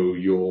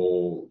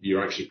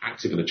 you're actually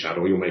active in the chat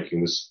or you're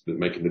making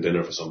the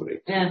dinner for somebody.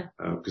 Yeah.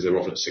 Because they're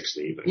often at 6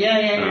 in the evening.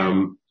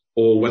 Yeah.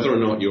 Or whether or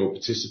not you're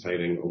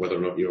participating or whether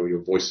or not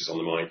your voice is on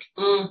the mic.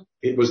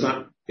 It was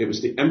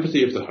the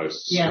empathy of the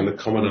hosts and the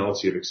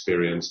commonality of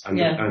experience and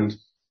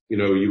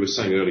you were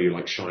saying earlier,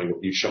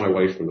 you shy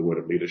away from the word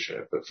of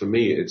leadership. But for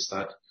me, it's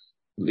that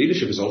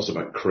leadership is also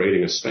about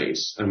creating a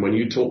space. And when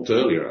you talked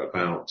earlier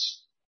about,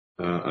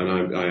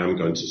 and I am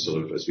going to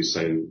sort of, as we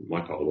say in my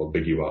part of the world,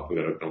 big you up, I'm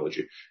going to acknowledge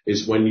you,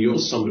 is when you're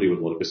somebody with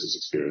a lot of business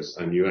experience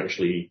and you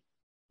actually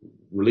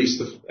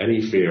release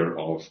any fear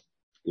of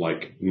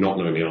not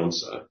knowing the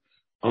answer,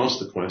 ask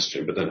the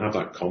question, but then have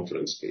that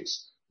confidence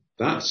piece.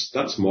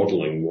 That's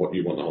modeling what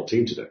you want the whole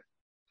team to do.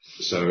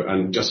 So,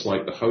 and just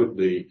like the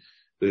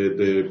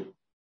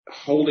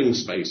holding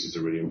space is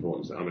a really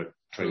important thing. I'm a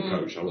trained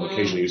coach. I will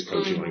occasionally use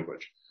coaching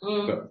language.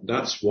 But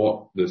that's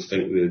what the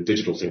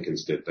digital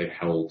thinkers did. They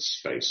held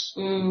space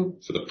for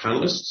the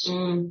panelists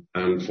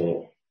and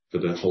for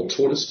the whole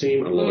Tortoise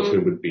team, a lot of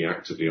whom would be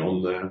actively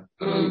on there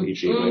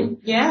each evening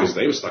because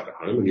they were stuck at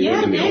home and you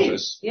weren't in the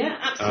office. Yeah,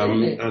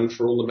 absolutely. And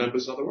for all the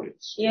members of the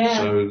audience. Yeah.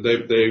 So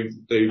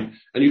they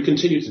and you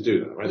continue to do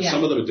that, right? Yeah.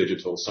 Some of them are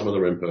digital, some of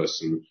them are in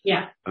person.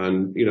 Yeah.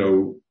 And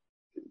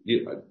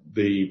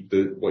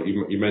what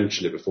you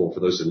mentioned it before, for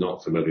those who are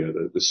not familiar,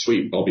 the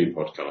Sweet Bobby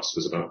podcast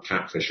was about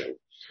catfishing.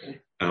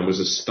 And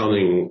was a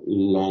stunning,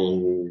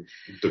 long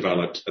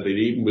developed, and it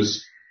even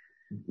was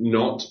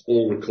not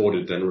all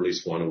recorded, then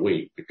released one a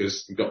week,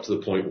 because we got to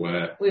the point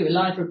where we were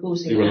live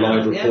reporting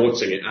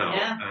it out.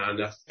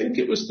 And I think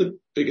it was the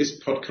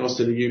biggest podcast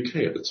in the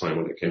UK at the time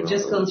when it came out.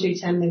 Just gone through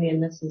 10 million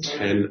listens.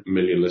 10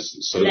 million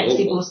listens. So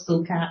Lexi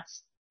Boston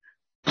cats.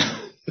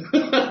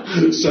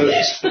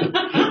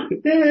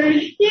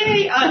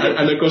 Yay!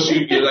 And of course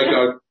you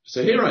go,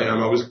 so here I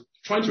am, I was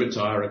trying to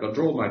retire, I got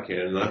drawn back in,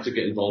 and I have to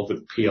get involved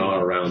with PR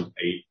around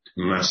a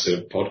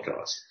massive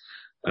podcast.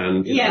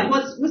 And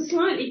was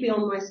slightly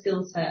beyond my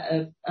skill set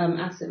of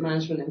asset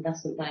management,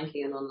 investment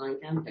banking, and online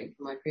gambling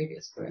from my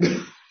previous career.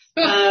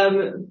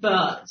 And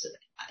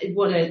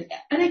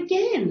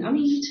again, I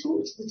mean, you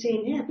talk to the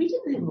team here. We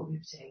didn't know what we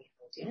were doing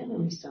yet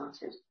when we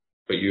started.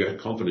 But you had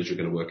confidence you're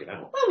going to work it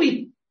out. Well,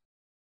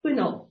 we're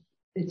not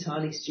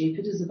entirely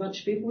stupid as a bunch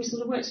of people. We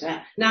sort of worked it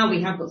out. Now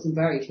we have got some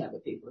very clever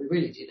people who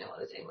really do know what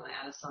they're doing, like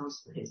Alice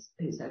Sampson,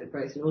 who's head of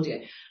growth and audio.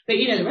 But,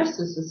 the rest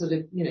of us were sort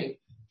of,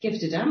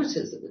 gifted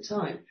amateurs at the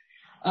time,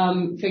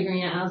 figuring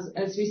it out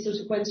as we sort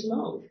of went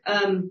along.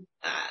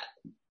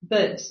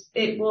 But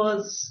it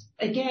was,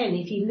 again,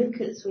 if you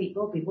look at Sweet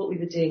Bobby, what we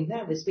were doing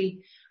there was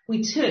we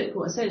took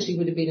what essentially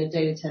would have been a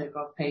Daily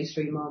Telegraph page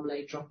 3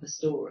 Marmalade dropper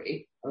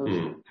story of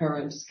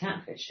horrendous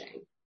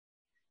catfishing,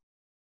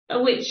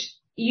 which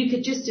you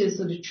could just do a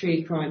sort of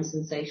true crime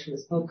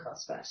sensationalist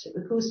podcast about it.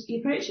 Of course, you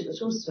approach it the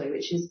Tortoise way,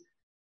 which is...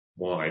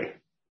 Why?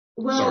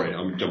 Well, sorry,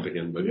 I'm jumping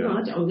in, but yeah. No,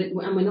 I don't,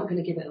 and we're not going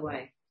to give it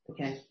away,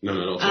 okay?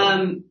 No,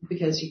 not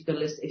because you've got to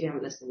listen. If you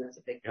haven't listened, there's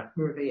a big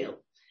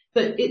reveal.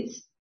 But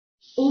it's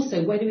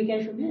also, where do we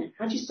go from here?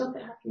 How do you stop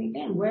it happening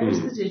again? Where is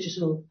the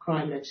digital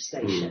crime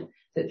legislation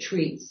that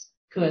treats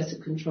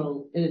coercive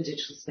control in a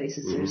digital space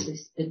as seriously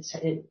it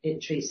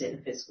treats it in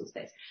a physical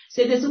space?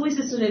 So there's always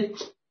a sort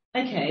of,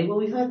 okay, well,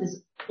 we've heard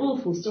this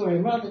awful story,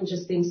 and rather than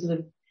just being sort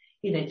of,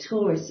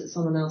 tourists at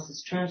someone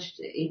else's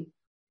tragedy,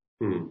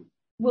 well,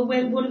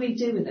 what do we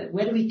do with it?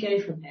 Where do we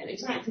go from here?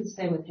 Exactly the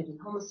same with hidden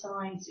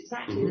homicides,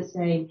 exactly the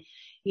same,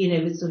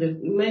 with sort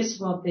of most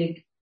of our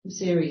big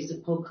series of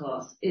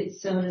podcasts.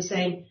 It's sort of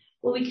saying,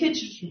 well, we could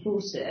just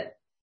report it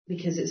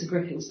because it's a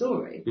gripping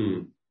story,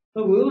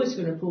 but we're always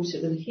going to report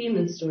it with a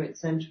human story at the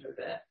centre of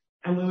it,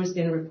 and we're always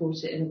going to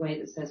report it in a way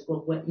that says,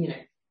 well, where do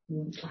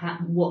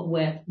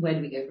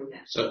we go from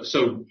there?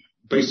 So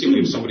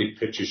basically, if somebody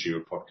pitches you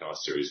a podcast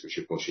series, which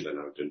of course you then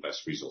have to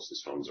invest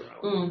resources, funds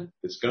around,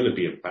 it's going to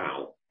be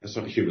about, let's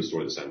have a human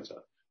story at the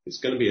centre. It's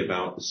going to be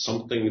about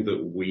something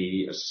that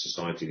we as a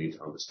society need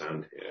to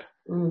understand here,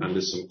 and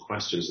there's some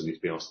questions that need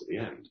to be asked at the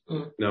end.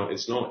 Now,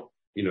 it's not,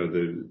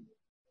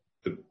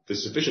 the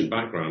sufficient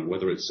background,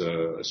 whether it's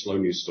a slow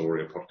news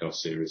story, a podcast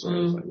series, or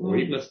anything, or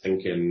even a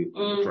think-in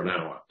for an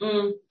hour,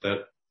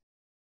 that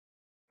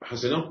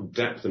has enough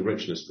depth and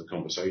richness to the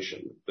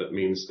conversation that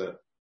means that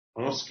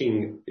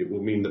it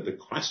will mean that the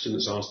question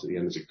that's asked at the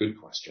end is a good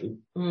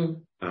question,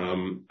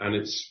 and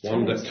it's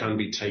one that can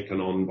be taken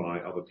on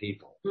by other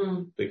people,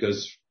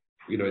 because,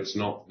 it's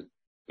not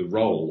the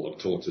role of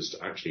Tortoise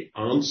to actually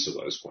answer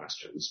those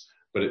questions,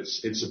 but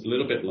it's a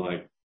little bit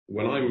like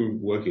when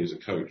I'm working as a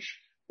coach,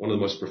 one of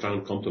the most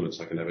profound compliments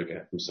I can ever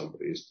get from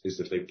somebody is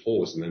if they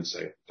pause and then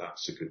say,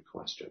 that's a good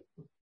question.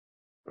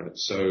 Right.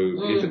 So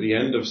if at the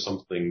end of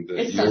something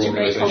that your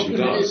organization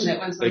does,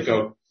 they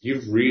go,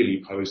 you've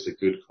really posed a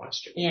good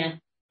question. Yeah.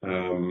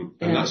 And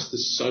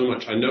there's so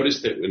much. I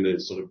noticed it in the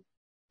sort of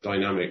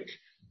dynamic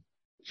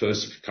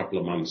first couple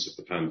of months of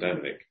the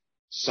pandemic.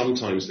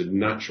 Sometimes the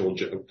natural,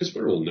 because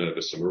we're all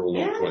nervous and we're all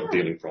not quite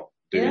dealing with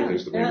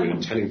things that we were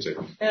intending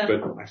to.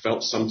 But I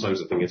felt sometimes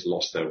the thing has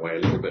lost their way a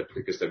little bit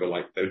because they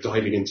were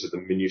diving into the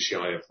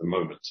minutiae of the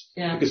moment.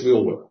 Yeah. Because we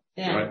all were.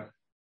 Yeah. Right.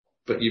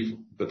 But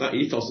that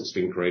ethos that's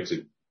been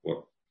created,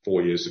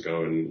 4 years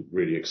ago and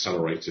really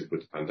accelerated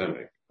with the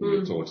pandemic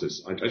with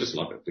Tortoise, I just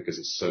love it because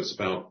it's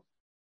about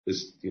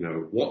this,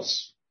 what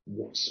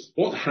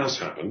has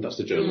happened? That's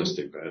the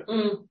journalistic bit.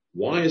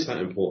 Why is that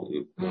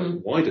important?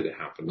 Why did it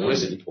happen? Why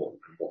is it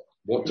important?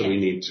 What do we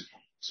need to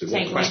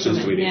what questions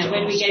do we need to ask?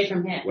 Where do we go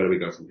from here? Where do we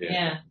go from here?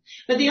 Yeah.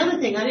 But the other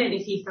thing, I don't know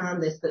if you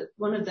found this, but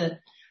one of the,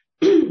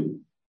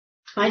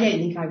 I don't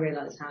think I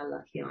realise how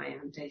lucky I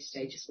am day to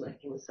day just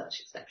working with such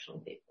exceptional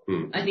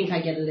people. I think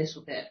I get a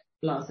little bit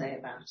blasé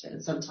about it,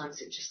 and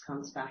sometimes it just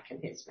comes back and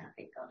hits me. I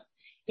think, God,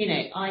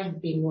 I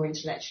have been more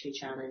intellectually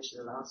challenged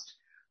in the last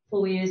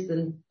 4 years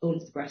than all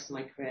of the rest of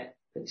my career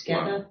put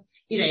together. Wow.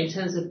 In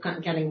terms of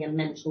getting a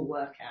mental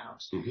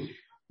workout.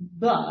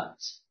 But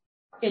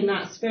in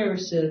that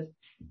spirit of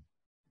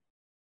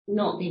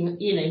not being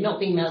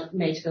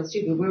made to feel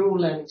stupid, we're all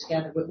learning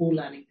together. We're all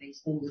learning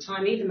things all the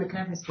time. Even the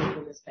cleverest people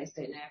in this place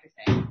don't know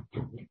everything.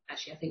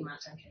 Actually, I think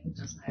Matt Duncan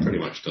does know everything. Pretty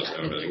much does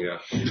know everything, yeah.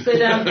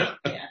 But,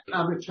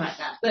 I'll retract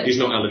that. But he's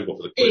not eligible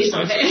for the quiz.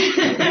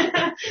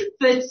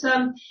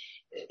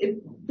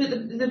 But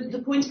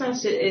the point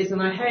about it is,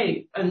 and I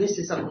hope, and this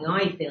is something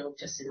I feel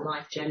just in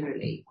life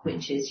generally,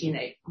 which is,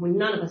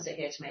 none of us are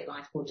here to make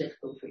life more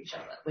difficult for each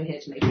other. We're here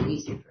to make it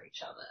easier for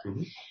each other.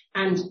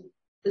 And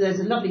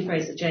there's a lovely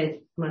phrase that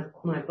Jane,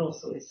 my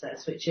boss, always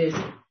says, which is,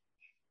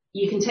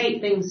 you can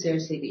take things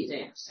seriously, but you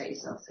don't have to take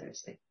yourself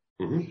seriously.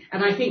 And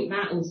I think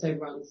that also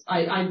runs,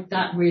 I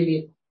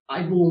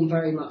warm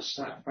very much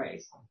to that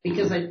phrase,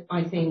 because I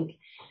think,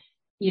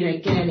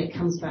 again, it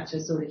comes back to a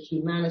sort of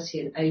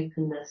humanity and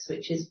openness,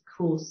 which is, of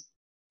course,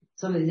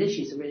 some of these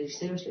issues are really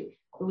seriously,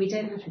 but we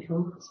don't have to be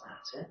pompous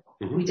about it.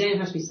 We don't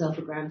have to be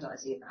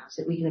self-aggrandizing about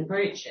it. We can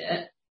approach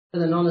it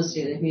with an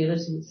honesty and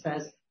humility that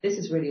says, this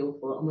is really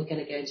awful, and we're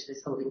going to go to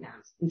this holding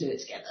hands and do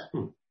it together.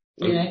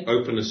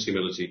 Openness,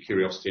 humility,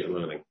 curiosity, and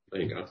learning.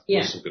 There you go.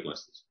 Yeah. That's some good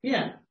lessons.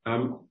 Yeah.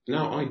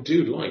 Now, I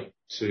do like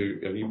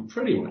and you've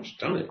pretty much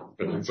done it,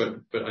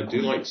 but I do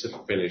like to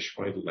finish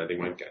by letting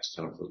my guests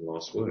have the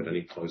last word.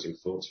 Any closing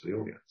thoughts for the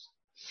audience?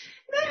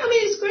 No, I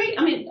mean, it's great.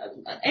 I mean,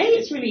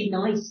 it's really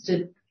nice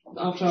to,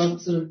 after our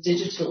sort of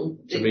digital...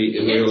 To meet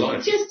in real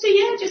life. Just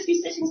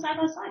be sitting side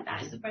by side.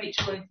 That is a great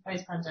joy of the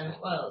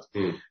post-pandemic world.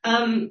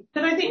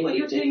 But I think what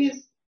you're doing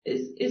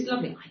is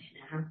lovely. I don't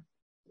know how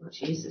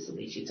much use this will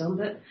be to done,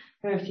 but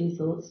there are a few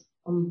thoughts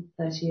on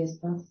 30 years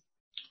plus.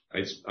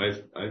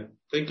 I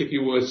think if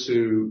you were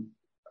to...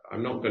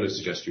 I'm not going to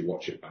suggest you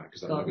watch it back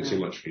because that might be too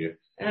much for you.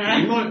 You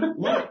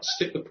might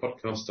stick the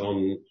podcast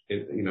on,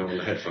 on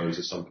the headphones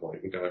at some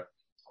point and go.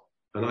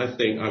 And I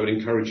think I would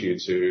encourage you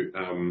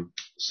to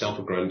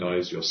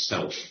self-aggrandize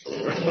yourself,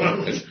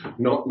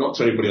 not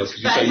to anybody else,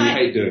 because you say you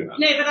hate doing that.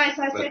 No, but as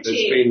I said to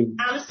you,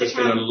 there's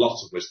been a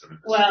lot of wisdom in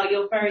this. Well,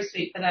 you're very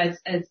sweet, but as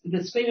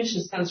the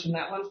squeamishness comes from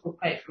that wonderful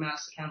quote from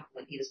Alistair Campbell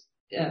when he was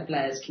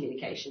Blair's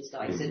communications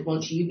guy. He said,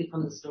 once you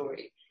become the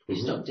story, you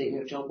stop doing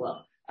your job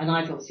well. And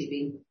I've obviously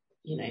been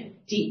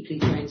deeply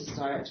trained as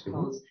director of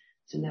comms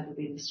to never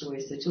be the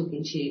story. So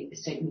talking to you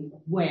is taking me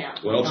way out.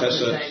 Well,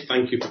 Tessa,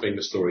 thank you for being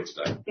the story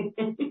today.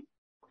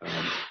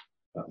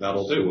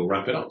 That'll do. We'll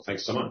wrap it up.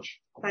 Thanks so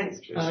much. Thanks.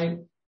 Cheers. Bye.